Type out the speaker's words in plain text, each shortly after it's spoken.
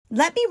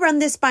"Let me run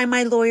this by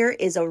my lawyer"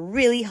 is a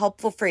really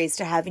helpful phrase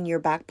to have in your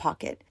back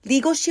pocket.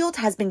 Legal Shield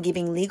has been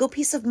giving legal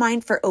peace of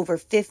mind for over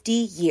 50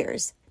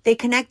 years. They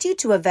connect you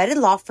to a vetted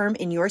law firm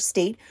in your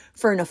state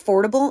for an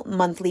affordable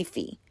monthly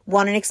fee.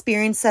 Want an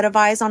experienced set of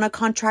eyes on a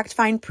contract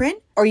fine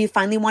print? Or you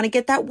finally want to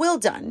get that will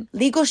done?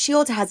 Legal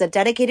Shield has a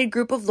dedicated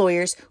group of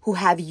lawyers who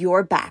have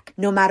your back,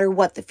 no matter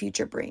what the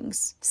future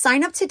brings.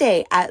 Sign up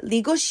today at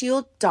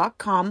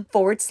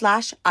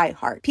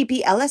LegalShield.com/iHeart.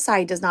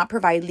 PPLSI does not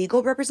provide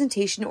legal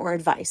representation or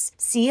advice.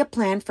 See a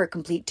plan for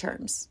complete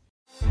terms.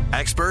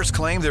 Experts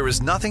claim there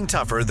is nothing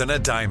tougher than a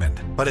diamond.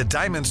 But at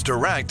Diamonds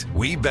Direct,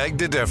 we beg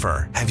to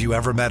differ. Have you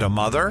ever met a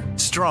mother?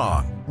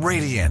 Strong,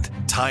 radiant,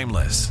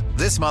 timeless.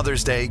 This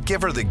Mother's Day,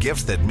 give her the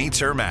gift that meets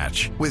her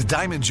match. With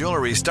diamond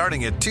jewelry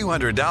starting at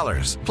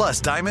 $200. Plus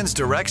Diamonds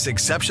Direct's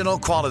exceptional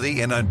quality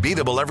and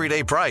unbeatable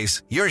everyday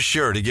price, you're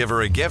sure to give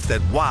her a gift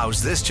that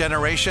wows this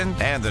generation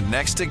and the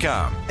next to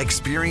come.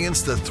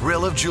 Experience the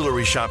thrill of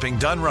jewelry shopping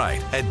done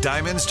right at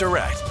Diamonds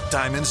Direct.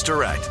 Diamonds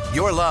Direct.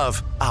 Your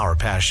love, our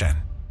passion.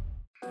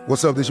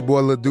 What's up, this your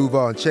boy Lil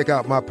Duval, and check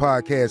out my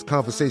podcast,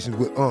 Conversations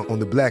with Unc, on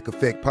the Black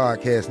Effect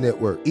Podcast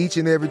Network. Each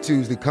and every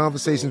Tuesday,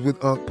 Conversations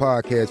with Unc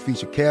podcast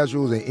feature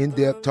casual and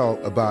in-depth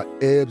talk about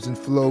ebbs and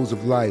flows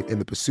of life and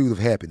the pursuit of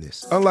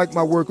happiness. Unlike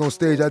my work on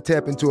stage, I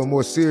tap into a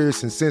more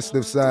serious and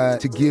sensitive side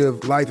to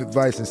give life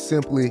advice and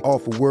simply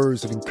offer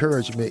words of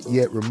encouragement,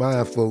 yet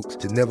remind folks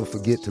to never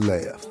forget to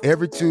laugh.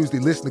 Every Tuesday,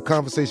 listen to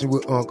Conversations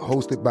with Unc,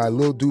 hosted by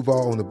Lil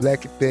Duval on the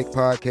Black Effect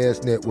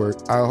Podcast Network,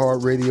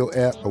 iHeartRadio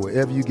app, or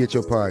wherever you get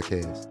your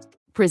podcasts.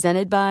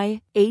 Presented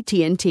by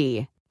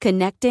AT&T.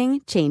 Connecting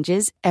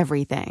changes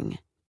everything.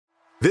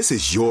 This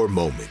is your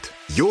moment,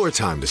 your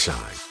time to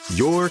shine,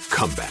 your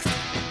comeback.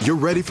 You're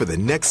ready for the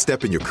next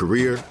step in your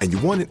career, and you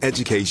want an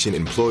education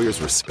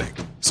employers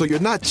respect. So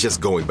you're not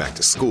just going back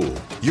to school,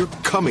 you're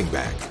coming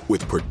back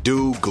with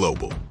Purdue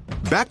Global.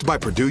 Backed by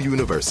Purdue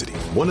University,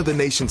 one of the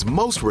nation's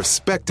most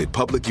respected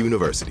public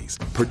universities,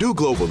 Purdue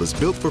Global is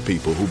built for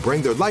people who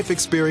bring their life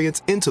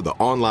experience into the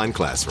online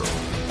classroom.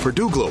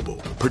 Purdue Global,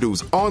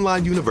 Purdue's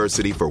online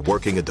university for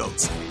working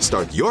adults.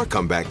 Start your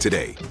comeback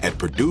today at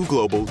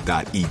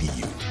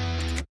purdueglobal.edu.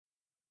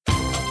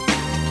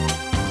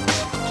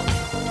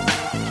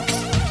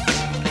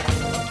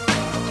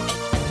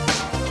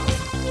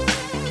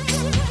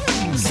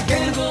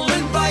 Scandal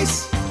and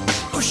vice,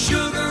 or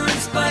sugar and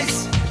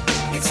spice.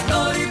 It's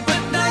naughty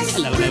but nice.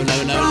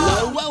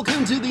 Hello.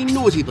 Welcome to the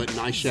Naughty But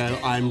Nice Show.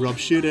 I'm Rob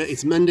Shuter.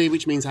 It's Monday,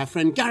 which means our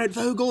friend Garrett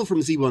Vogel from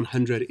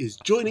Z100 is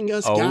joining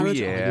us. Oh, Garrett,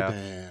 yeah. are you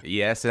there?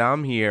 Yes,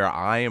 I'm here.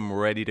 I am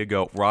ready to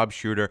go. Rob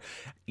Shuter,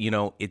 you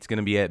know, it's going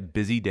to be a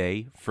busy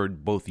day for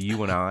both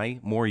you and I,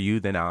 more you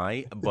than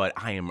I, but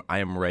I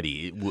am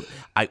ready.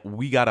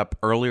 We got up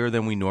earlier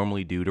than we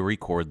normally do to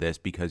record this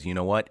because, you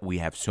know what? We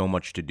have so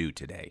much to do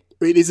today.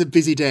 It is a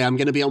busy day. I'm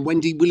going to be on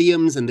Wendy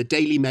Williams and the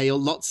Daily Mail,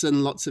 lots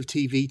and lots of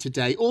TV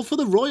today. All for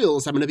the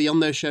Royals. I'm going to be on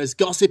those shows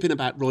gossiping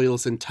about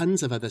Royals and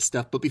tons of other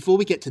stuff. But before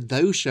we get to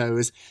those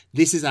shows,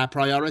 this is our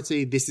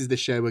priority. This is the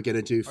show we're going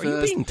to do first.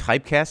 Are you being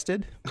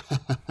typecasted?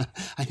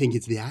 I think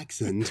it's the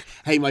accent.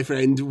 Hey, my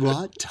friend,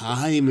 what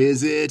time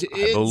is it?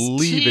 I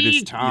believe it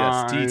is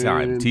time.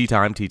 Yes, tea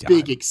time.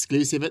 Big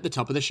exclusive at the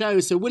top of the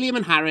show. So William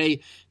and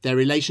Harry, their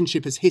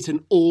relationship has hit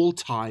an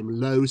all-time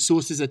low.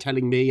 Sources are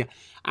telling me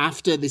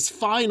after this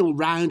final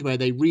round where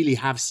they really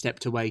have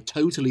stepped away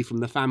totally from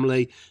the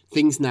family,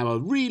 things now are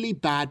really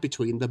bad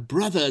between the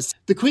brothers.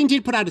 The Queen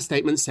did put out a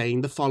statement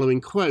saying the following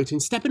quote: "In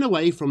stepping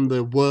away from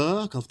the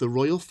work of the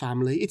royal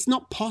family, it's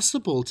not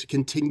possible to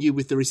continue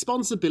with the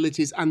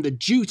responsibilities and the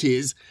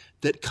duties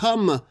that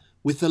come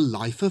with a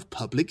life of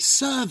public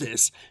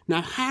service."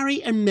 Now,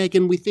 Harry and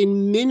Meghan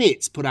within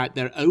minutes put out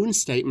their own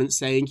statement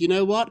saying, you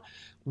know what?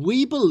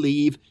 We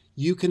believe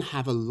you can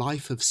have a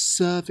life of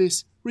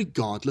service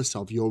regardless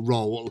of your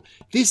role.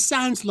 This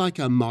sounds like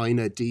a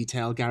minor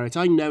detail, Garrett.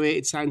 I know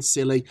it sounds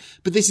silly,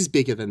 but this is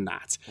bigger than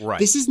that. Right.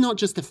 This is not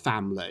just a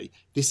family.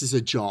 This is a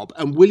job.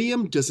 And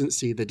William doesn't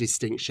see the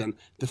distinction.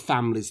 The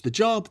family's the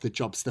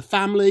job's the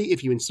family.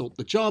 If you insult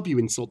the job, you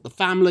insult the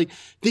family.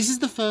 This is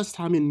the first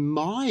time in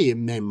my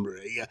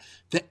memory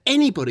that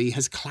anybody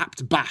has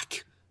clapped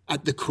back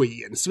at the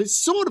Queen. So it's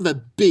sort of a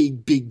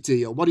big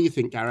deal. What do you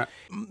think, Garrett?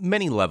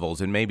 Many levels,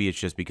 and maybe it's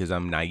just because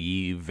I'm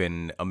naive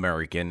and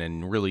American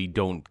and really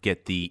don't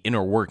get the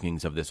inner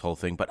workings of this whole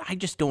thing, but I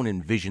just don't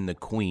envision the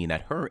Queen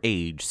at her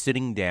age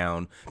sitting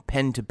down,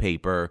 pen to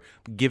paper,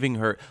 giving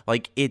her,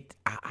 like, it.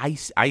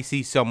 I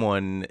see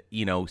someone,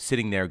 you know,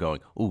 sitting there going,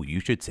 oh, you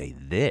should say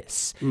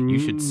this. You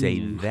should say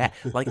that.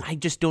 Like, I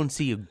just don't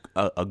see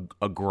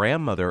a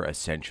grandmother,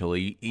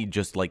 essentially,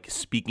 just, like,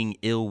 speaking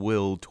ill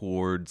will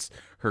towards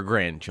her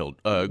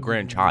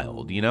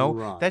grandchild, you know?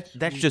 Right.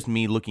 That's just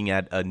me looking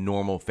at a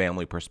normal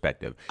family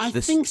perspective. I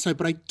think so,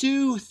 but I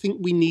do think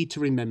we need to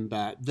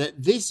remember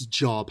that this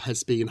job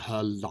has been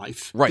her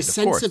life. Right, the of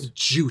sense course. of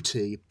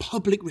duty,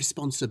 public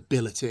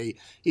responsibility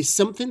is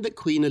something that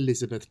Queen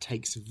Elizabeth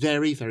takes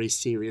very, very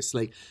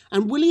seriously.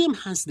 And William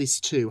has this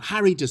too.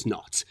 Harry does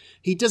not.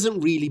 He doesn't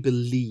really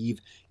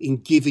believe in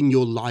giving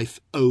your life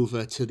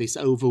over to this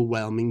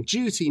overwhelming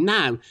duty.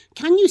 Now,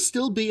 can you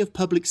still be of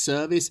public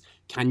service?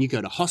 Can you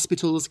go to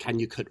hospitals? Can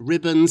you cut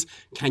ribbons?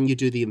 Can you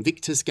do the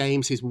Invictus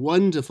Games, his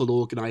wonderful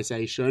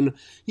organisation?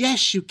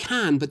 Yes, you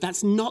can, but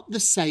that's not the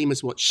same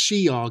as what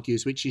she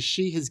argues, which is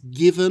she has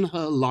given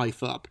her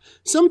life up.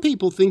 Some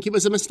people think it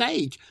was a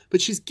mistake,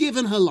 but she's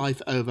given her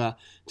life over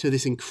to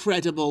this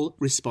incredible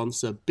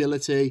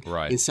responsibility.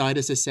 Right.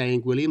 Insiders are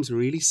saying William's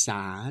really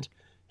sad.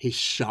 He's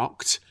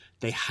shocked.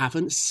 They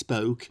haven't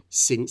spoke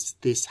since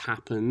this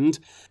happened.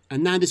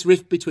 And now this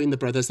rift between the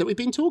brothers that we've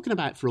been talking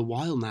about for a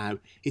while now,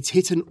 it's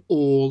hit an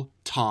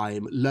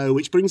all-time low,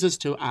 which brings us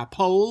to our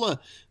poll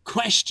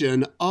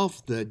question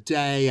of the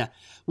day.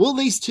 Will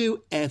these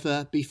two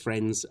ever be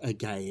friends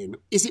again?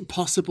 Is it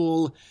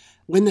possible?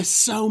 When there's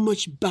so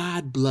much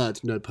bad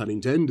blood, no pun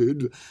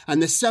intended, and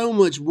there's so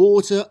much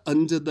water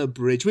under the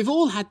bridge. We've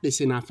all had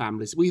this in our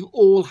families. We've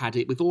all had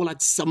it. We've all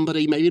had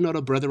somebody, maybe not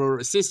a brother or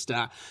a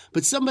sister,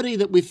 but somebody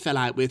that we've fell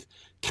out with.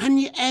 Can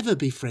you ever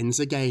be friends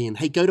again?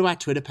 Hey, go to our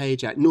Twitter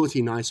page at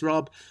Naughty Nice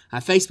Rob.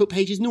 Our Facebook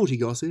page is Naughty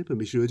Gossip, and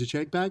be sure to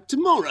check back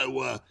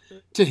tomorrow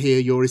to hear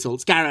your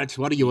results. Garrett,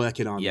 what are you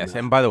working on? Yes,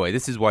 and by the way,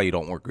 this is why you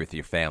don't work with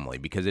your family,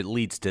 because it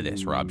leads to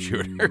this, Rob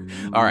Shooter.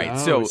 All right,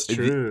 so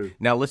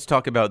now let's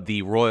talk about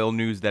the royal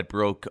news that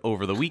broke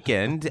over the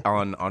weekend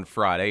on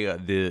Friday.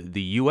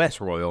 The U.S.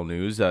 royal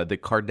news, the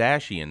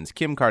Kardashians,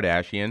 Kim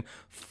Kardashian,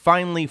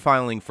 finally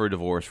filing for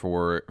divorce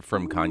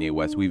from Kanye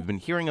West. We've been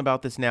hearing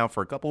about this now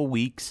for a couple of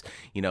weeks.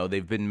 You know,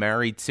 they've been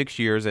married 6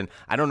 years, and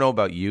I don't know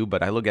about you,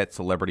 but I look at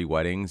celebrity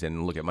weddings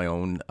and look at my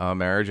own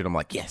marriage, and I'm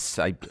like, yes,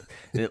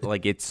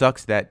 it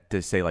sucks that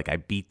to say like I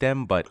beat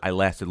them, but I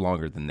lasted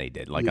longer than they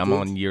did. Like I'm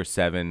on year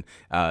 7.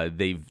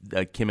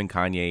 Kim and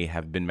Kanye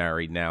have been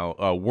married now,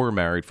 were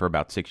married for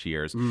about 6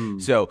 years.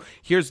 So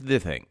here's the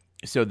thing.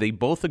 So they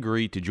both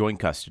agreed to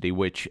joint custody,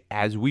 which,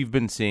 as we've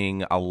been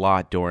seeing a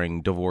lot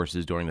during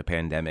divorces during the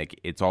pandemic,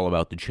 it's all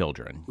about the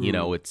children. You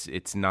know,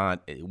 it's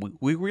not.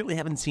 We really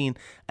haven't seen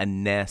a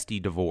nasty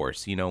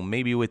divorce. You know,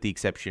 maybe with the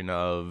exception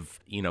of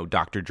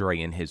Dr. Dre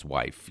and his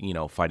wife,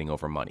 fighting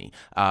over money.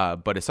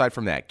 But aside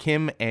from that,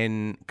 Kim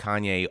and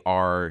Kanye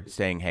are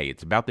saying, "Hey,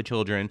 it's about the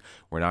children.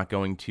 We're not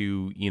going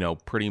to,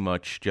 pretty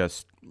much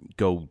just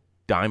go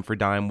dime for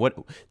dime. What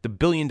the $1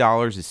 billion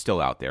is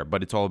still out there,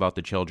 but it's all about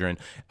the children."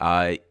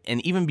 And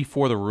even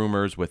before the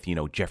rumors with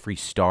Jeffree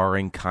Star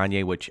and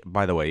Kanye, which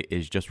by the way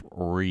is just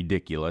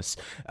ridiculous,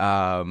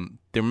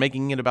 they're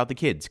making it about the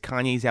kids.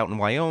 Kanye's out in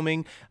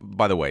Wyoming.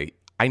 By the way,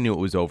 I knew it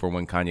was over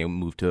when Kanye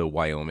moved to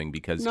Wyoming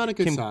because not a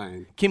good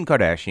sign. Kim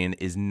Kardashian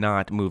is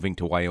not moving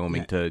to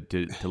Wyoming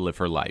to live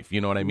her life. You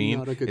know what I mean?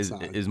 Not a good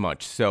sign. As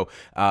much. So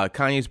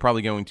Kanye's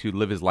probably going to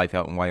live his life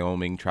out in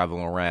Wyoming,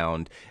 traveling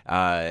around,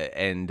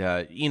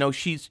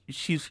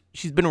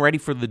 she's been ready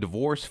for the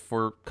divorce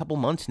for a couple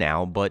months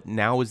now, but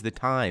now is the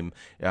time.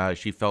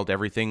 She felt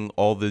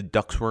all the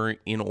ducks were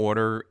in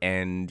order,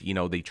 and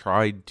they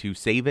tried to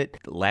save it,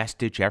 last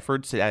ditch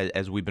efforts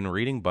as we've been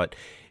reading, but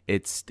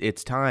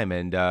it's time,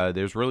 and I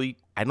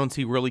don't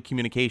see really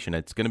communication.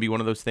 It's going to be one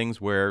of those things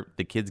where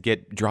the kids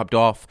get dropped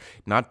off,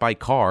 not by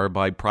car,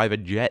 by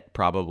private jet,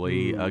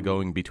 probably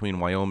going between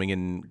Wyoming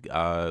and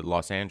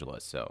Los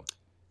Angeles. So.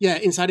 Yeah,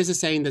 insiders are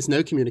saying there's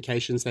no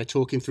communications. They're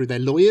talking through their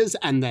lawyers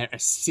and their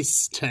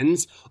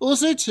assistants.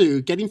 Also,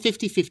 too, getting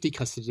 50-50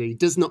 custody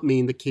does not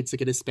mean the kids are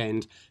going to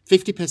spend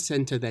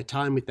 50% of their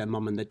time with their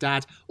mum and their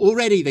dad.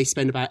 Already, they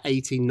spend about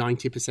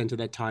 80-90% of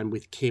their time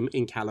with Kim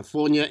in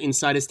California.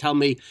 Insiders tell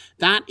me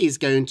that is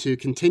going to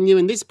continue.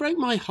 And this broke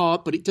my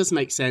heart, but it does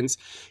make sense.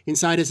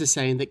 Insiders are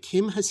saying that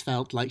Kim has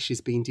felt like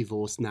she's been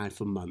divorced now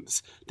for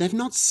months. They've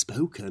not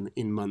spoken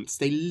in months.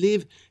 They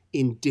live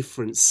in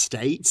different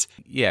states.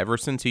 Yeah, ever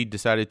since he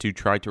decided to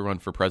try to run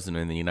for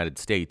president in the United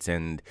States,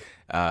 and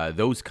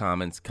those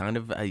comments kind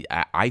of,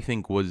 I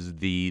think, was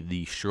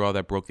the straw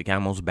that broke the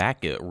camel's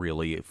back,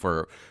 really,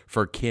 for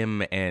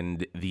Kim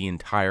and the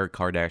entire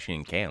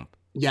Kardashian camp.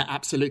 Yeah,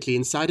 absolutely.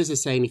 Insiders are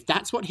saying if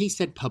that's what he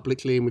said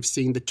publicly, and we've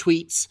seen the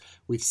tweets,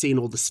 we've seen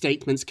all the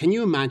statements, can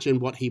you imagine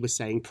what he was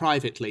saying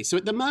privately? So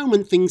at the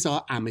moment, things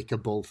are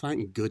amicable,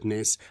 thank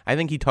goodness. I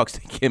think he talks to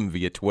Kim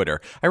via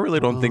Twitter. I really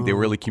don't think they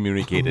really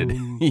communicated.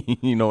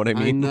 You know what I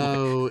mean? I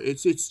know.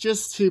 It's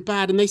just too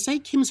bad. And they say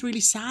Kim's really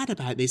sad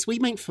about this. We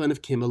make fun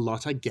of Kim a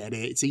lot. I get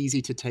it. It's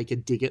easy to take a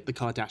dig at the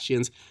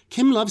Kardashians.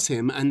 Kim loves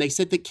him, and they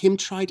said that Kim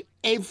tried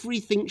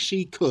everything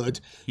she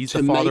could He's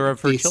to the father make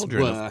of her this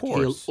children, work. of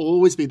course. He'll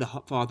always be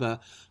the father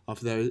of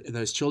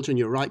those children.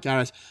 You're right,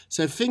 Gareth.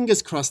 So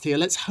fingers crossed here.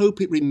 Let's hope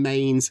it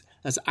remains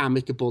as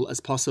amicable as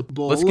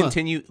possible.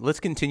 Let's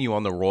continue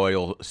on the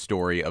royal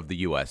story of the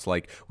U.S.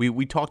 Like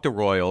we talked to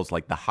royals,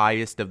 like the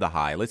highest of the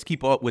high. Let's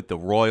keep up with the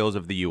royals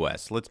of the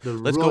U.S. Let's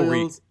go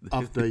read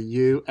of the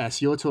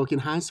U.S. You're talking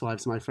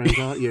housewives, my friend,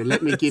 aren't you?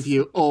 Let me give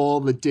you all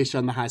the dish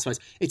on the housewives.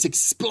 It's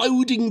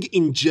exploding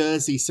in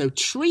Jersey. So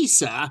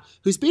Teresa,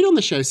 who's been on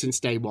the show since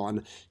day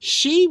one,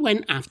 she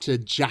went after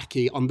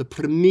Jackie on the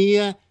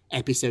premiere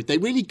episode. They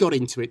really got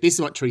into it. This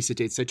is what Teresa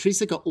did. So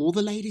Teresa got all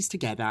the ladies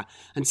together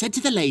and said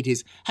to the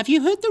ladies, have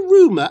you heard the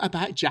rumour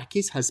about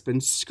Jackie's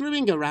husband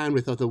screwing around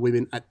with other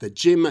women at the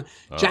gym?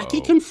 Uh-oh.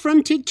 Jackie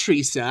confronted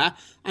Teresa,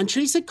 and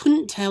Teresa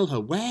couldn't tell her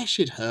where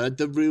she'd heard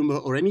the rumour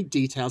or any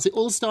details. It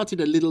all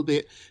started a little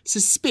bit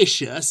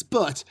suspicious,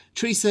 but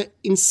Teresa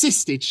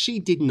insisted she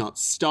did not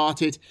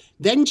start it.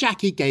 Then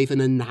Jackie gave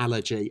an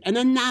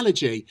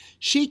analogy.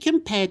 She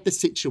compared the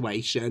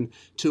situation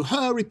to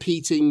her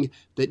repeating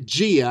that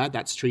Gia,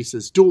 that's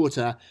Teresa's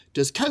daughter,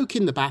 does coke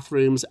in the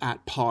bathrooms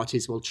at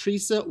parties. Well,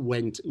 Teresa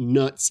went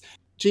nuts.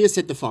 Gia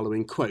said the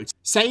following, quote,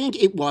 saying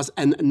it was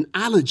an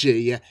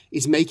analogy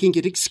is making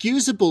it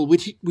excusable,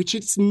 which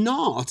it's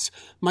not.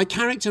 My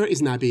character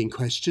is now being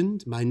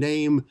questioned. My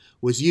name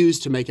was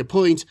used to make a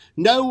point.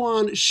 No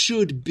one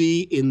should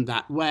be in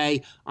that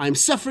way. I'm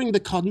suffering the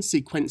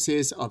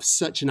consequences of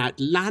such an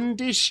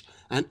outlandish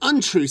and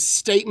untrue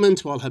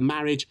statement while her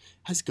marriage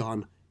has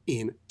gone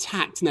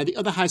intact. Now, the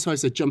other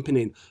housewives are jumping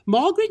in.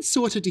 Margaret's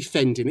sort of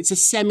defending. It's a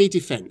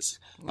semi-defense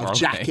of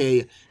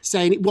Jackie,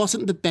 saying it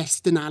wasn't the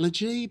best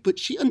analogy, but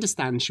she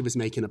understands she was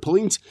making a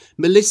point.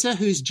 Melissa,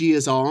 who's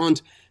Gia's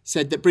aunt,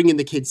 said that bringing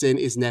the kids in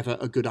is never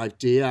a good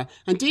idea.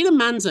 And Dina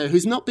Manzo,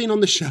 who's not been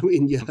on the show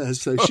in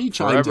years, so she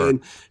chimed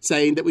in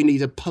saying that we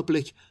need a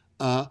public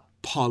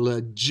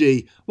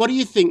apology. What do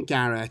you think,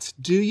 Garrett?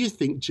 Do you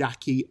think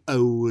Jackie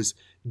owes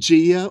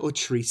Gia or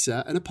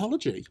Teresa an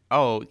apology?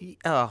 More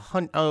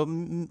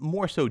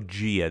so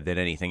Gia than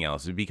anything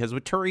else, because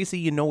with Teresa,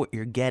 you know what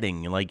you're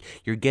getting. Like,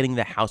 you're getting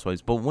the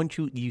housewives, but once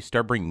you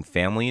start bringing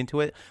family into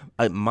it,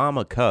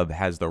 Mama Cub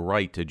has the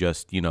right to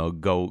just, you know,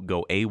 go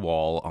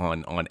AWOL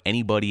on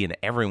anybody and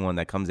everyone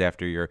that comes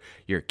after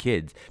your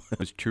kids.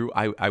 It's true.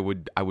 I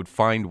would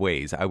find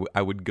ways.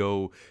 I would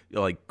go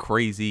like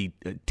crazy,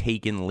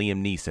 taking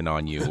Liam Neeson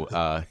on you.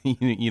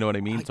 You know what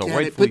I mean?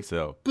 Rightfully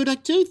so. But I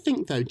do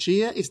think though,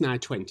 Gia is now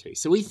 20.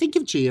 So we think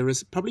of Gia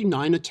as probably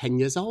 9 or 10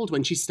 years old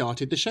when she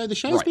started the show. The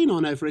show's been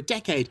on over a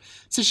decade.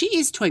 So she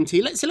is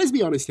 20. Let's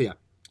be honest here.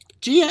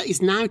 Gia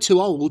is now too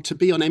old to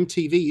be on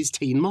MTV's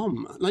Teen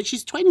Mom. Like,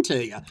 she's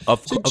 20.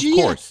 Of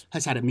course.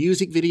 Has had a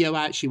music video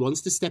out. She wants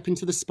to step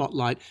into the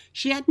spotlight.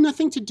 She had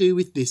nothing to do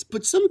with this.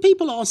 But some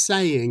people are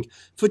saying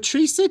for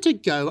Teresa to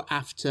go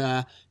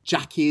after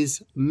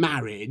Jackie's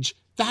marriage,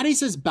 that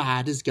is as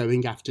bad as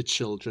going after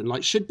children.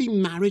 Like, should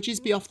marriages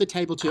be off the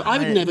table too? I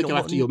would never go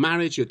after your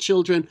marriage, your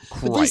children.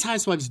 But these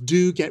housewives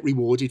do get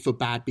rewarded for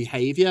bad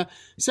behavior.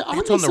 So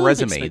that's on the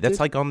resume. That's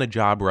like on the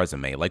job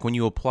resume. Like when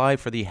you apply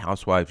for the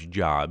housewife's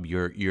job,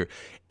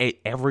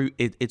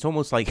 it's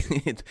almost like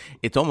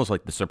it's almost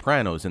like The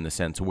Sopranos in the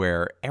sense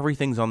where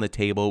everything's on the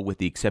table with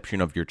the exception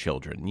of your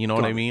children. You know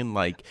what I mean?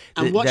 Like,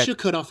 and what's your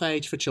cutoff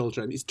age for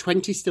children? Is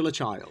 20 still a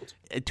child?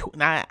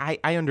 I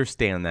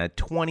understand that.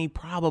 20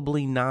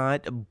 probably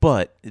not.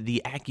 But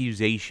the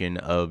accusation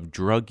of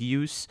drug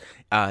use,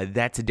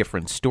 that's a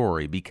different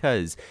story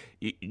because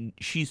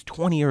she's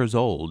 20 years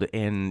old,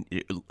 and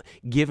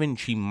given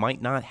she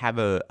might not have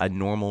a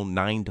normal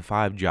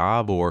 9-to-5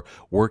 job or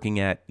working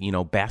at, you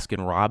know,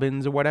 Baskin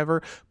Robbins or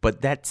whatever,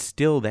 but that's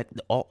still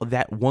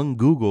that one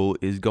Google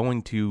is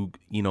going to,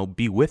 you know,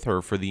 be with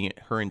her for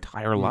her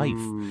entire life.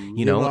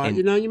 You know, right.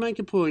 You make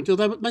a point.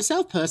 Although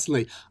myself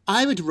personally,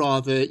 I would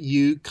rather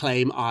you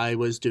claim I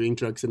was doing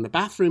drugs in the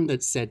bathroom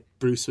than said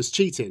Bruce was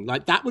cheating.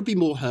 Like, that would be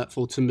more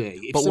hurtful to me.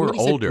 If but somebody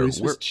we're older. Said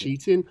Bruce was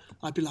cheating,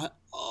 I'd be like,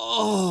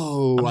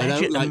 I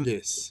don't like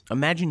this.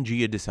 Imagine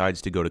Gia decides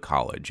to go to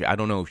college. I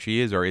don't know if she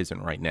is or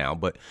isn't right now,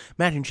 but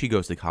imagine she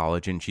goes to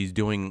college and she's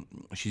doing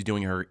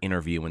her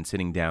interview and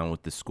sitting down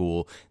with the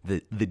school, the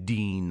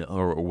dean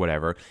or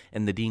whatever,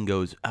 and the dean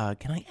goes,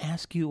 "Can I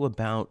ask you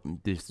about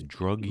this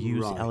drug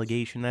use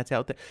allegation that's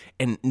out there?"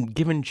 And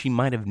given she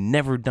might have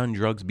never done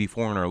drugs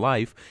before in her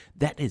life,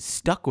 that is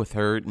stuck with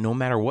her no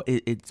matter what.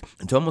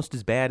 It's almost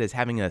as bad as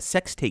having a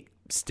sex tape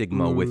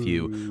stigma with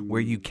you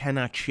where you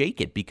cannot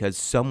shake it because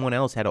someone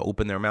else had to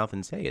open their mouth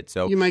and say it.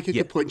 So you make a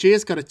good point.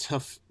 Gia's got a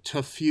tough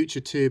future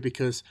too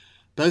because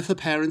both her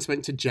parents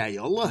went to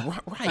jail.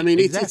 Right, I mean,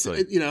 exactly.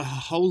 it's her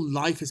whole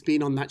life has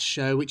been on that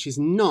show, which is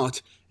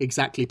not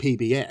exactly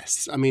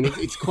PBS. I mean,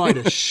 it's quite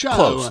a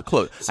show.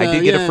 Close. So, I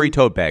did get a free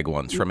tote bag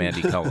once from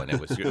Andy Cohen. It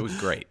was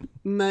great.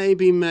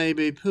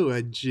 Maybe.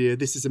 Poor Gia.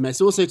 This is a mess.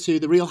 Also, too,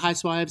 The Real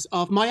Housewives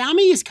of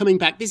Miami is coming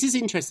back. This is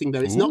interesting,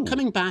 though. It's not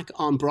coming back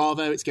on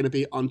Bravo. It's going to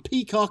be on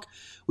Peacock,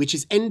 which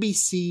is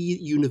NBC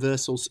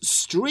Universal's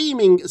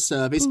streaming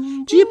service.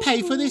 Do you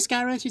pay for this,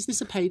 Garrett? Is this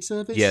a paid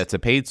service? Yeah, it's a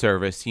paid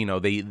service. You know,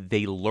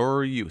 they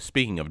lure you,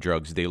 speaking of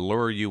drugs, they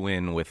lure you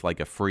in with like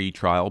a free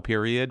trial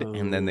period,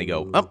 and then they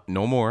go,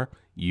 no more.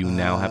 You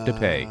now have to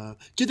pay.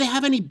 Do they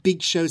have any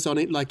big shows on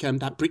it, like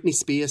that Britney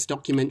Spears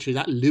documentary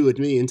that lured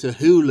me into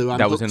Hulu?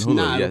 That was in Hulu,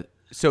 now. yeah.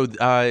 So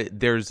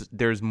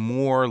there's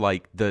more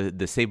like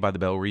the Saved by the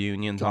Bell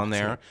reunions on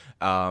there,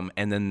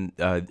 and then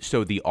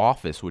so The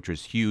Office, which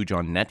was huge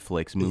on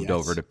Netflix, moved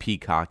over to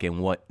Peacock. And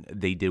what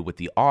they did with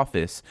The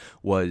Office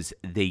was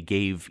they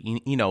gave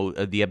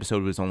the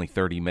episode was only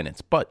 30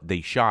 minutes, but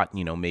they shot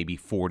maybe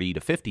 40 to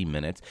 50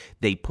 minutes.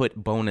 They put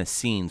bonus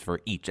scenes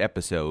for each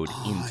episode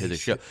into the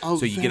show,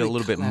 so you get a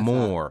little bit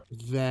more.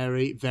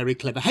 Very, very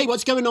clever. Hey,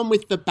 what's going on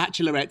with the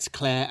Bachelorettes,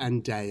 Claire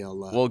and Dale?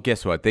 Well,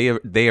 guess what?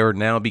 They are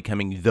now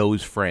becoming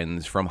those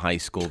friends from high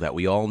school that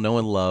we all know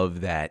and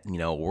love that,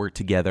 were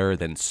together,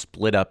 then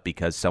split up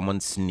because someone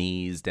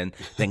sneezed, and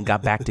then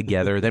got back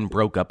together, then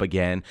broke up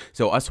again.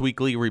 So Us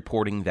Weekly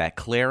reporting that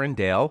Claire and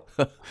Dale,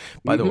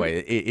 by the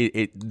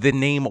way, the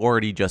name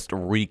already just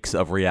reeks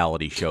of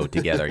reality show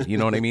together. You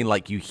know what I mean?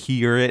 Like, you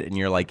hear it and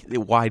you're like,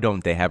 why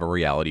don't they have a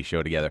reality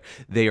show together?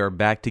 They are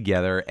back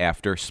together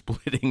after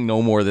splitting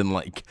no more than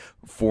like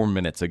 4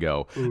 minutes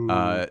ago.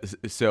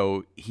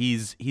 So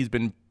he's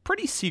been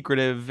pretty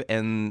secretive,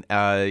 and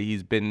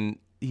he's been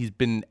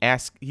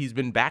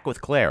back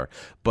with Claire,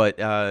 but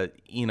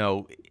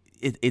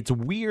it's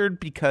weird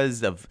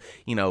because of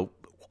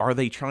are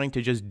they trying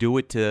to just do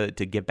it to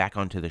get back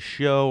onto the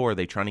show, or are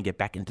they trying to get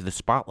back into the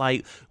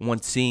spotlight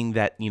once seeing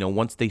that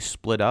once they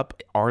split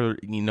up,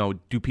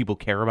 do people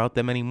care about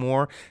them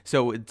anymore?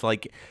 So it's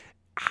like,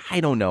 I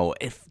don't know.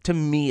 To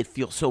me, it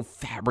feels so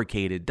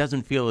fabricated. It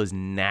doesn't feel as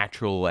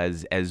natural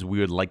as we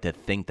would like to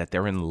think that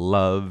they're in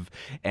love.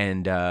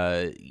 And,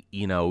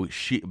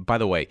 she, by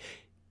the way,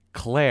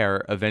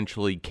 Claire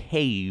eventually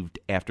caved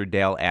after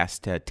Dale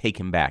asked to take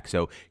him back.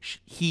 So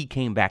he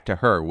came back to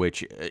her,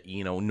 which,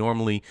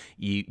 normally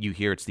you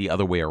hear it's the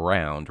other way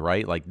around,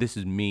 right? Like, this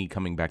is me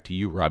coming back to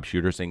you, Rob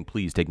Shooter, saying,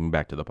 please take me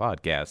back to the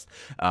podcast.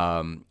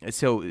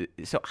 So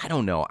I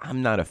don't know.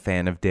 I'm not a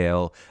fan of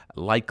Dale,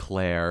 like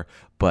Claire,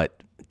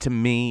 but to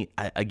me,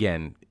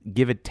 again,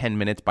 give it 10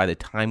 minutes. By the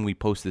time we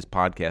post this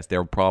podcast,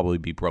 they'll probably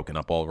be broken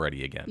up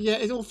already again. Yeah,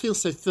 it all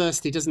feels so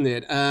thirsty, doesn't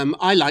it?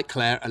 I like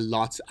Claire a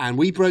lot, and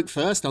we broke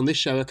first on this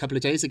show a couple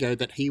of days ago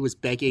that he was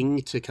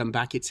begging to come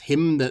back. It's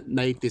him that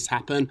made this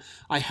happen.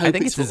 I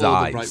think it's for his all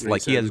eyes. The right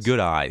like, he has good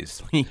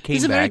eyes.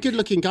 He's a very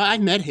good-looking guy. I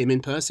met him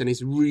in person.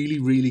 He's really,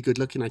 really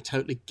good-looking. I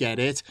totally get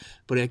it,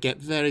 but I get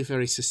very,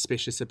 very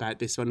suspicious about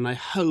this one, and I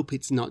hope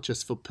it's not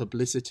just for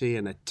publicity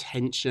and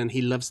attention.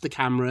 He loves the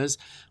cameras.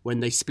 When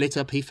they split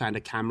up, he found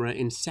a camera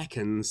in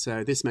seconds,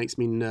 so this makes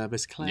me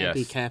nervous. Claire,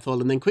 Be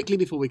careful. And then quickly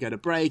before we go to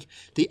break,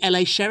 the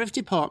LA Sheriff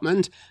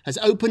Department has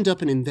opened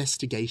up an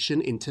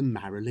investigation into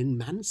Marilyn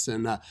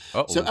Manson.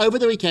 So over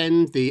the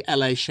weekend, the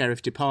LA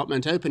Sheriff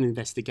Department opened an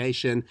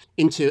investigation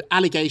into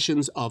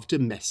allegations of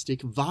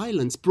domestic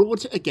violence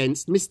brought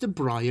against Mr.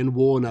 Brian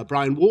Warner.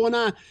 Brian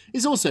Warner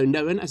is also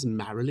known as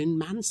Marilyn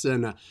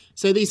Manson.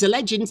 So these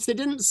alleged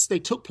incidents, they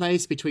took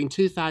place between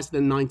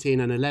 2019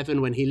 and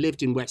 11 when he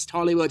lived in West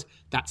Hollywood.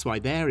 That's why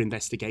they're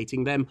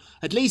investigating them.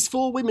 At least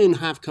 4 women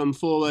have come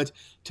forward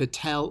to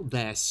tell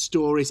their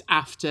stories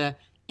after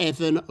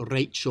Evan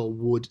Rachel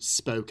Wood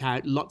spoke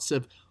out. Lots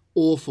of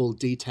awful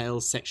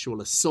details: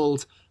 sexual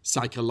assault,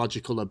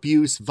 psychological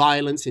abuse,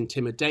 violence,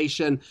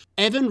 intimidation.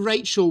 Evan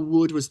Rachel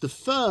Wood was the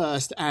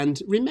first,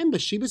 and remember,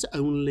 she was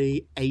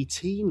only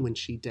 18 when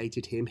she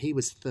dated him. He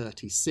was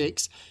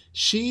 36.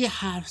 She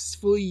has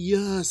for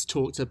years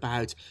talked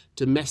about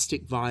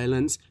domestic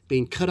violence,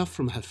 being cut off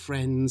from her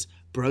friends,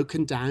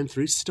 broken down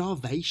through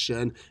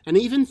starvation, and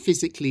even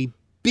physically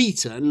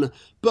beaten,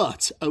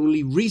 but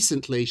only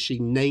recently she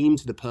named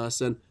the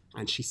person,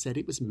 and she said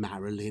it was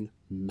Marilyn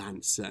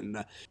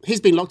Manson. He's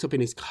been locked up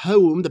in his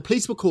home. The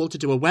police were called to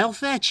do a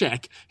welfare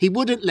check. He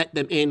wouldn't let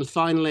them in.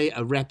 Finally,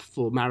 a rep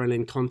for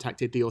Marilyn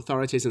contacted the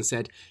authorities and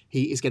said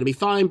he is going to be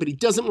fine, but he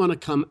doesn't want to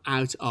come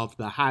out of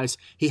the house.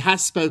 He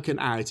has spoken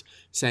out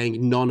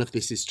saying none of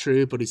this is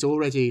true, but he's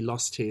already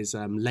lost his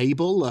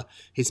label,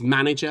 his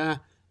manager,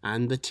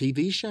 and the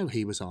TV show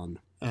he was on.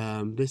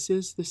 This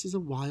is a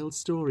wild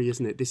story,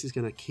 isn't it? This is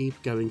going to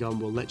keep going on.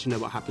 We'll let you know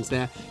what happens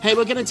there. Hey,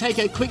 we're going to take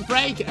a quick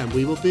break, and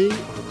we will be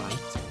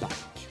right back.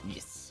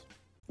 Yes.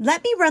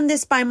 Let me run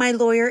this by my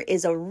lawyer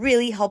is a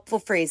really helpful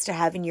phrase to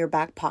have in your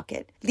back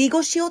pocket.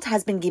 Legal Shield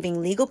has been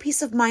giving legal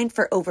peace of mind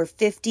for over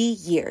 50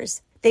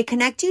 years. They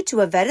connect you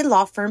to a vetted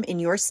law firm in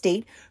your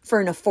state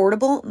for an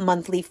affordable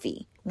monthly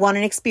fee. Want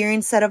an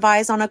experienced set of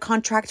eyes on a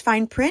contract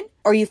fine print?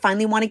 Or you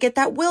finally want to get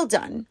that will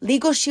done?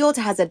 Legal Shield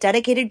has a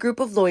dedicated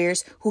group of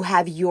lawyers who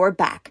have your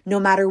back, no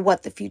matter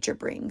what the future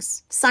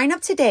brings. Sign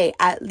up today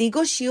at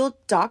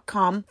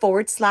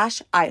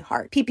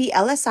LegalShield.com/iHeart.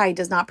 PPLSI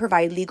does not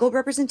provide legal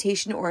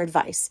representation or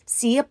advice.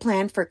 See a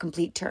plan for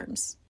complete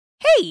terms.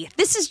 Hey,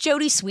 this is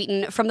Jody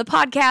Sweeten from the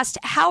podcast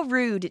How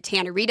Rude,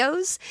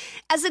 Tanneritos.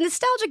 As a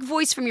nostalgic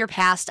voice from your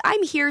past,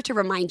 I'm here to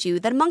remind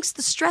you that amongst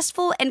the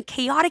stressful and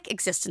chaotic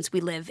existence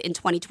we live in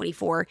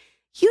 2024,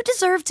 you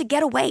deserve to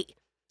get away.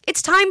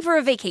 It's time for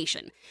a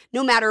vacation,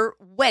 no matter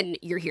when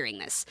you're hearing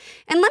this.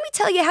 And let me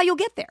tell you how you'll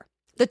get there.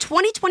 The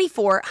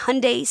 2024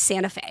 Hyundai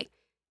Santa Fe.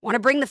 Want to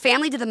bring the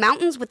family to the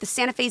mountains with the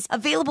Santa Fe's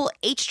available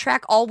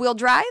H-Track all-wheel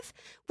drive?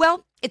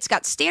 Well, It's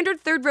got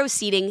standard third row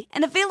seating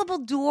and available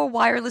dual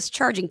wireless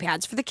charging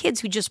pads for the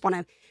kids who just want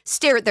to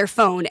stare at their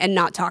phone and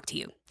not talk to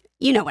you.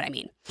 You know what I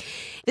mean.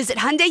 Visit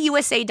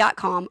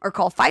HyundaiUSA.com or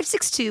call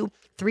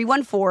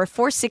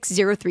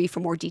 562-314-4603 for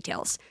more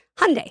details.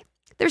 Hyundai,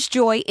 there's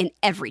joy in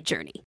every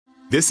journey.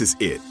 This is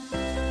it.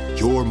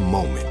 Your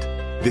moment.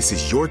 This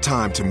is your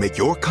time to make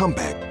your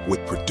comeback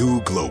with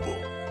Purdue Global.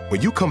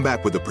 When you come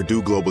back with a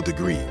Purdue Global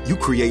degree, you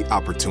create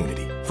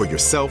opportunity for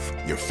yourself,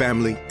 your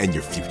family, and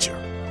your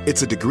future.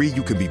 It's a degree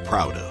you can be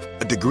proud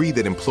of, a degree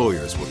that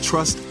employers will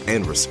trust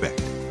and respect.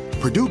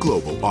 Purdue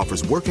Global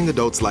offers working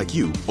adults like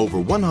you over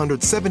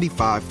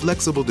 175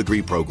 flexible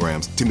degree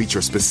programs to meet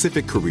your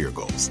specific career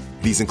goals.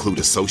 These include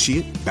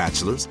associate,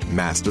 bachelor's,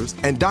 master's,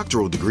 and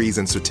doctoral degrees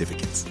and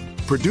certificates.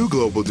 Purdue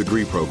Global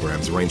degree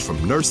programs range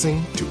from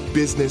nursing to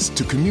business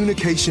to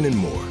communication and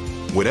more.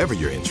 Whatever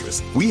your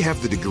interest, we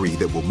have the degree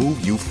that will move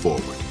you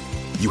forward.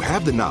 You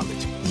have the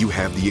knowledge, you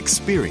have the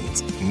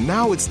experience.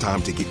 Now it's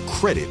time to get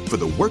credit for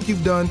the work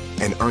you've done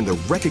and earn the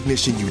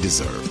recognition you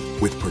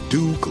deserve with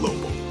Purdue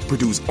Global,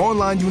 Purdue's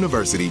online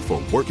university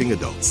for working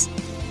adults.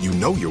 You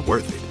know you're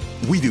worth it.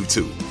 We do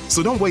too.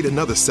 So don't wait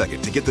another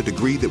second to get the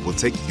degree that will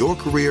take your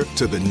career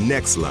to the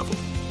next level.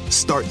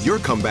 Start your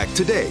comeback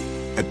today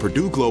at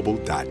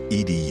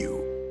purdueglobal.edu.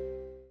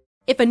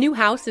 If a new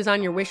house is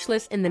on your wish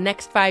list in the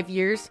next 5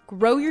 years,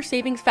 grow your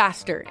savings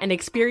faster and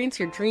experience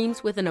your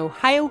dreams with an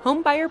Ohio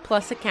Homebuyer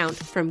Plus account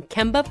from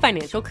Kemba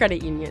Financial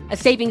Credit Union. A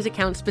savings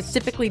account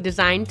specifically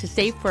designed to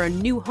save for a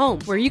new home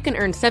where you can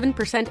earn 7%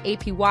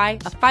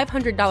 APY, a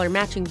 $500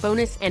 matching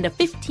bonus, and a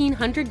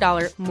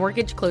 $1,500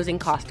 mortgage closing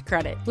cost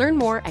credit. Learn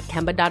more at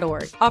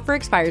Kemba.org. Offer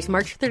expires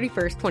March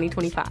 31st,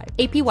 2025.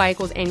 APY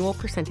equals annual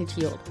percentage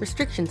yield.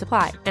 Restrictions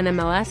apply.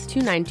 NMLS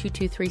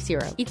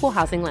 292230. Equal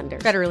housing lender.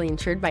 Federally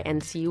insured by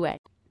NCUA.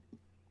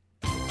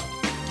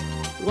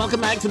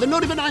 Welcome back to the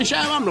Naughty But Nice Show.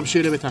 I'm Rob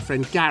Shuter with our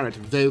friend Garrett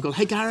Vogel.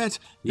 Hey, Garrett,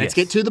 let's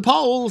get to the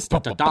polls.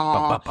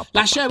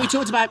 Last show, we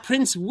talked about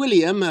Prince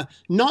William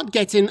not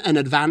getting an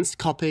advanced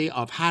copy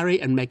of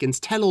Harry and Meghan's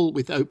tell-all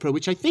with Oprah,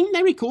 which I think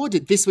they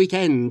recorded this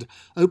weekend.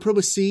 Oprah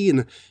was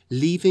seen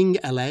leaving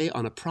LA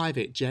on a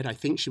private jet. I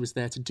think she was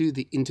there to do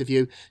the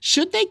interview.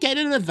 Should they get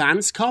an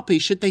advanced copy?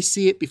 Should they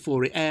see it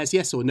before it airs?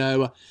 Yes or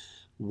no?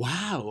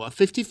 Wow,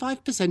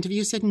 55% of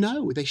you said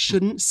no, they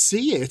shouldn't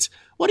see it.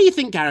 What do you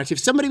think, Garrett? If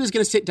somebody was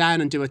going to sit down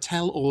and do a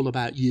tell-all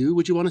about you,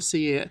 would you want to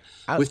see it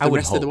with the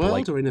rest of the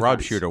world or in advance?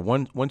 Rob Shuter,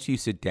 once you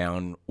sit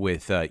down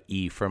with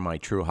E from My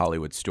True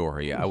Hollywood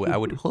Story, I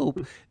would hope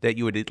that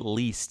you would at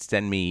least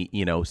send me,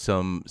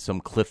 some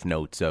cliff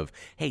notes of,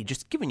 hey,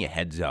 just giving you a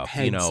heads up,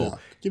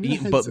 Give me a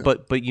heads up.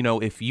 But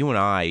if you and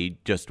I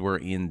just were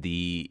in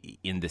the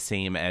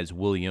same as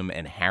William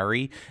and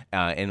Harry,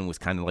 and it was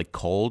kind of like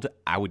cold,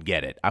 I would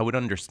get it. I would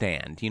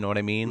understand. You know what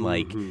I mean?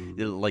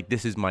 Mm-hmm. Like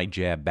this is my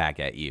jab back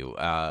at you.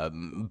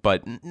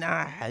 But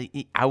nah,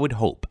 I would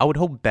hope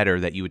better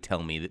that you would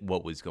tell me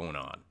what was going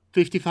on.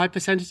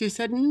 55% of you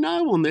said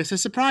no on this. A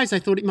surprise. I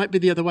thought it might be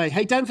the other way.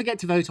 Hey, don't forget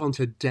to vote on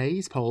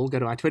today's poll. Go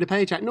to our Twitter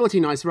page at Naughty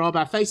Nice Rob.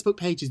 Our Facebook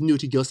page is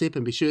Naughty Gossip.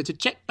 And be sure to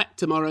check back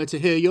tomorrow to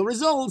hear your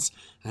results.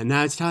 And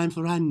now it's time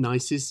for our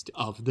nicest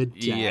of the day.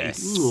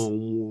 Yes.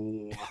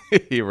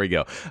 Here we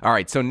go. All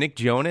right. So Nick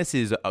Jonas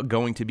is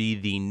going to be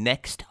the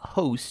next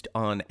host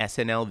on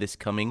SNL this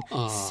coming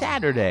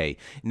Saturday.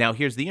 Now,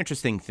 here's the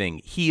interesting thing.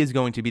 He is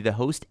going to be the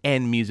host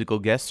and musical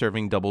guest,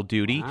 serving double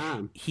duty.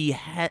 He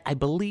had, I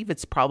believe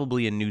it's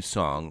probably a new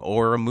song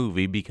or a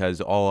movie, because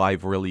all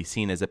I've really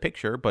seen is a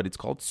picture, but it's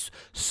called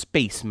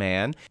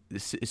Spaceman.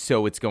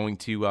 So it's going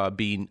to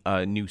be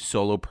a new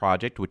solo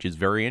project, which is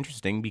very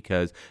interesting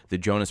because the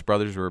Jonas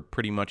Brothers were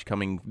pretty much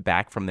coming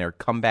back from their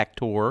comeback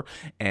tour,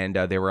 and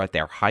they were at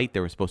their height. They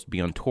were supposed to be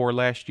on tour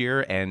last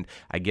year, and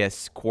I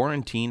guess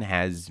quarantine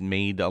has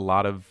made a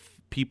lot of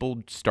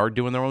people start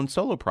doing their own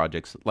solo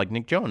projects like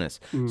Nick Jonas.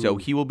 So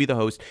he will be the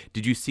host.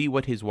 Did you see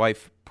what his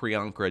wife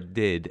Priyanka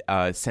did?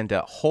 Sent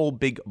a whole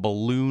big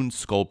balloon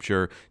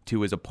sculpture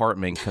to his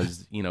apartment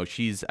because,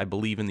 she's, I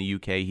believe, in the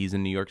UK. He's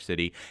in New York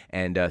City,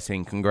 and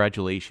saying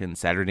congratulations,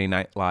 Saturday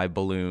Night Live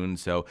balloon.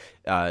 So,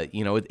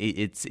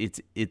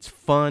 it's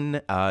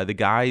fun. The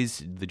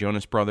guys, the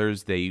Jonas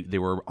Brothers, they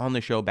were on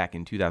the show back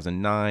in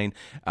 2009.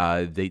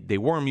 They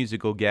were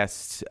musical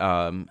guests,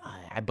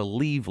 I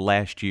believe,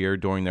 last year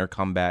during their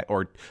comeback,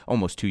 or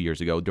almost 2 years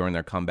ago during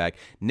their comeback.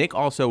 Nick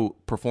also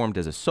performed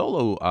as a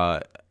solo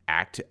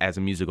act as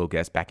a musical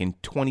guest back in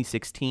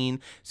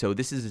 2016. So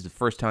this is his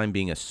first time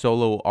being a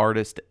solo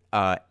artist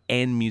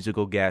and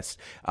musical guest,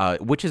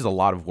 which is a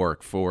lot of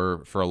work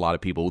for a lot of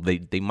people.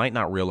 They might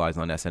not realize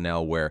on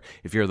SNL, where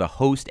if you're the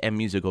host and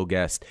musical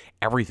guest,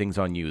 everything's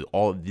on you.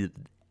 All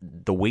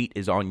the weight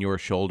is on your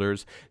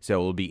shoulders. So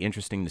it'll be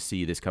interesting to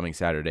see this coming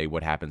Saturday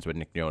what happens with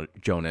Nick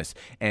Jonas.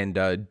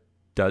 And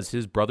does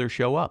his brother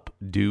show up?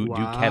 Do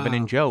Kevin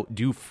and Joe?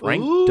 Does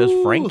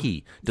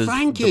Frankie? Does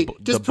Frankie?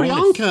 Does the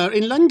bonus- Priyanka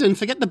in London?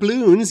 Forget the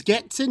balloons.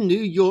 Get to New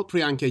York,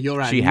 Priyanka.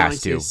 You're out. She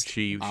has to.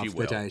 She of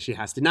will. the day. She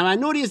has to. Now, our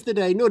naughtiest of the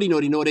day,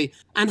 naughty.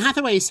 Anne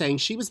Hathaway is saying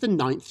she was the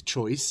 9th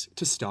choice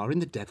to star in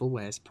The Devil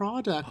Wears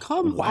Prada.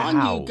 Come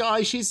on, you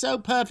guys. She's so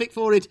perfect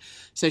for it.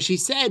 So she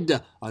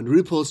said on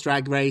RuPaul's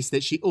Drag Race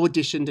that she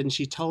auditioned and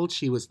she told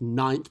she was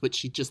 9th, but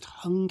she just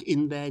hung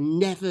in there,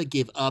 never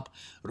give up.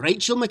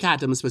 Rachel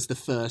McAdams was the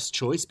first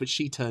choice, but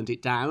she turned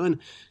it down.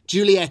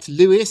 Juliette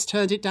Lewis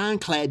turned it down.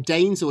 Claire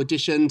Danes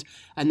auditioned.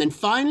 And then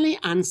finally,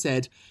 Anne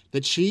said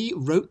that she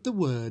wrote the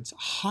words,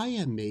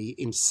 "Hire me"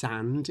 in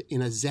sand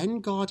in a Zen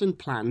garden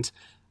plant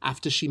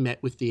after she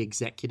met with the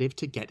executive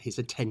to get his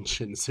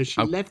attention. So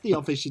she left the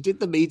office, she did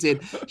the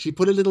meeting, she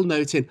put a little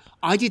note in.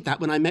 I did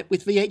that when I met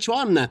with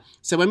VH1.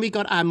 So when we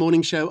got our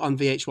morning show on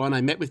VH1,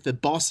 I met with the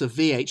boss of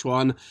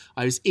VH1.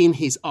 I was in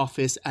his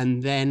office,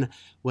 and then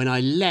when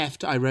I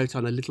left, I wrote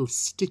on a little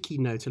sticky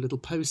note, a little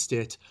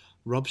post-it,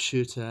 "Rob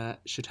Shuter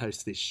should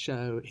host this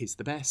show. He's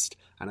the best."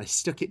 And I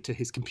stuck it to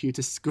his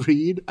computer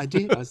screen. I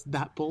did. I was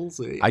that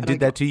ballsy. I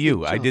did that to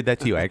you. I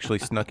actually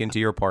snuck into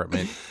your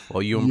apartment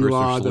while you and Bruce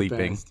were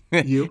sleeping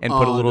and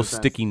put a little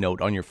sticky note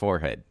on your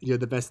forehead. You're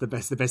the best.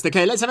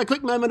 Okay, let's have a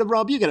quick moment of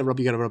Rob. You get a Rob.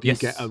 Yes, you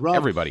get a Rob.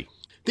 Everybody.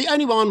 The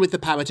only one with the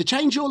power to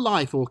change your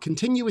life or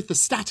continue with the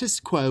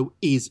status quo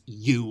is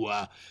you.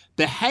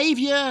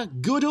 Behavior,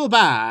 good or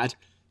bad,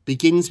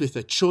 begins with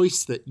a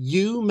choice that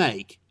you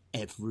make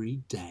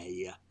every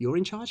day. You're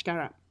in charge,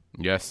 Garrett.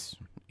 Yes,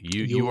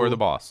 you are the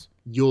boss.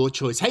 Your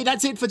choice. Hey,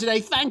 that's it for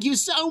today. Thank you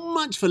so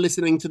much for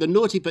listening to the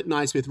Naughty But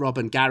Nice with Rob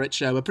and Garrett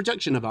show, a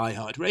production of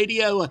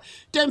iHeartRadio.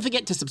 Don't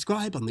forget to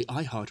subscribe on the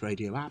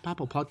iHeartRadio app,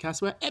 Apple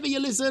Podcasts, wherever you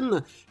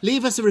listen.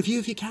 Leave us a review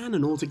if you can,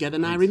 and all together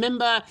now,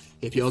 remember,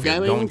 if you're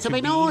going to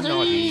be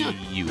naughty,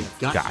 you've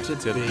got to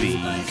be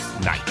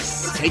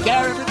nice. Take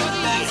care,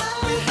 everybody.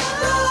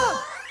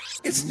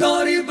 It's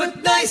Naughty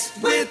But Nice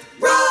with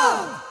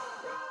Rob.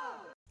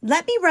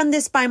 "Let me run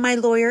this by my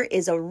lawyer"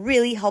 is a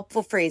really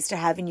helpful phrase to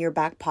have in your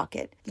back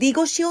pocket.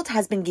 Legal Shield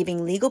has been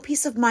giving legal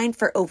peace of mind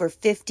for over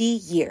 50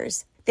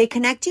 years. They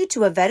connect you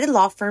to a vetted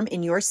law firm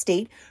in your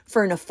state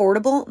for an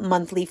affordable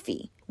monthly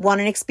fee.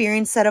 Want an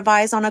experienced set of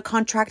eyes on a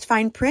contract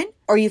fine print?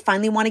 Or you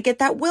finally want to get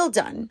that will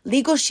done?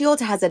 Legal Shield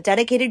has a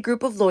dedicated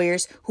group of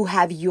lawyers who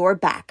have your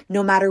back,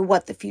 no matter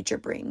what the future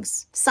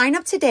brings. Sign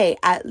up today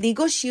at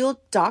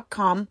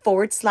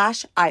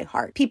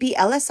LegalShield.com/iHeart.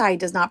 PPLSI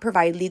does not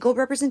provide legal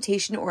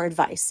representation or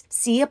advice.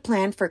 See a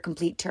plan for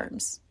complete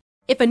terms.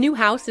 If a new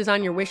house is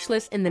on your wish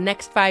list in the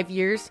next 5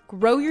 years,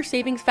 grow your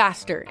savings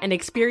faster and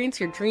experience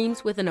your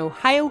dreams with an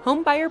Ohio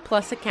Homebuyer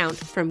Plus account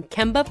from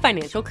Kemba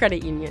Financial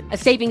Credit Union. A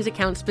savings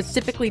account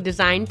specifically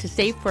designed to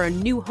save for a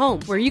new home,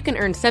 where you can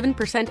earn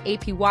 7%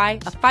 APY,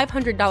 a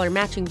 $500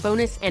 matching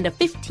bonus, and a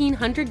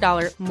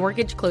 $1,500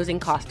 mortgage closing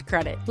cost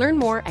credit. Learn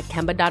more at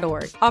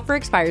Kemba.org. Offer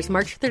expires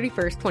March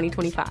 31st,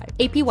 2025.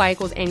 APY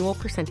equals annual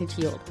percentage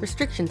yield.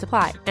 Restrictions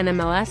apply.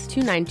 NMLS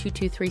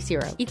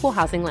 292230. Equal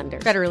housing lender.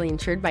 Federally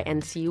insured by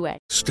NCUA.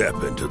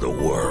 Step into the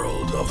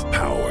world of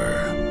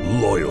power,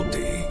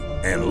 loyalty,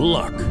 and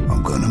luck.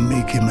 I'm gonna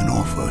make him an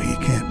offer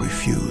he can't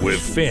refuse.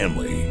 With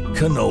family,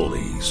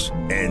 cannolis,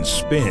 and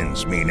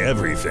spins mean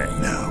everything.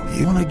 Now,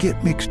 you wanna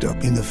get mixed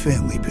up in the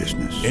family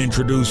business.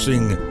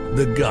 Introducing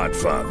The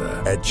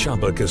Godfather at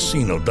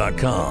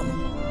ChumbaCasino.com.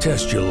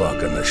 Test your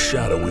luck in the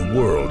shadowy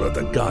world of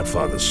The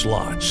Godfather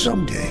slot.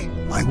 Someday,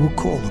 I will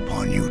call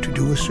upon you to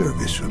do a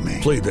service for me.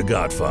 Play The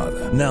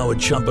Godfather now at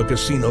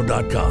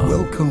ChumbaCasino.com.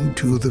 Welcome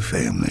to the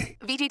family.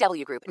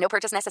 VGW Group. No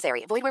purchase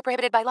necessary. Void where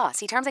prohibited by law.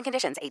 See terms and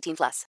conditions.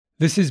 18+.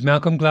 This is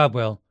Malcolm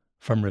Gladwell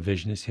from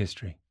Revisionist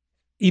History.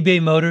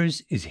 eBay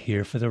Motors is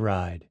here for the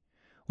ride.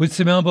 With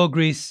some elbow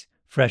grease,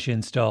 fresh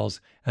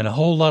installs, and a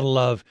whole lot of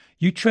love,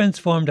 you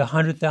transformed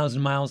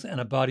 100,000 miles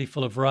and a body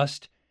full of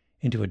rust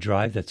into a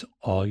drive that's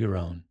all your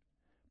own.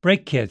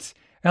 Brake kits,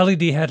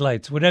 LED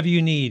headlights, whatever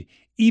you need,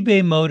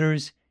 eBay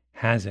Motors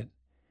has it.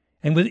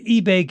 And with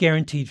eBay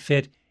Guaranteed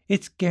Fit,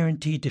 it's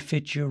guaranteed to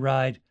fit your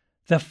ride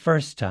the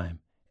first time,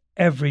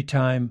 every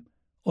time,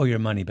 or your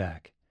money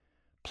back.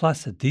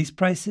 Plus, at these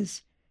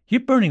prices,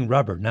 you're burning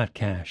rubber, not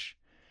cash.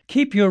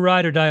 Keep your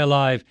ride or die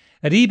alive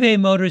at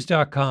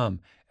ebaymotors.com.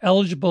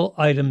 Eligible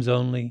items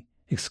only.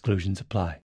 Exclusions apply.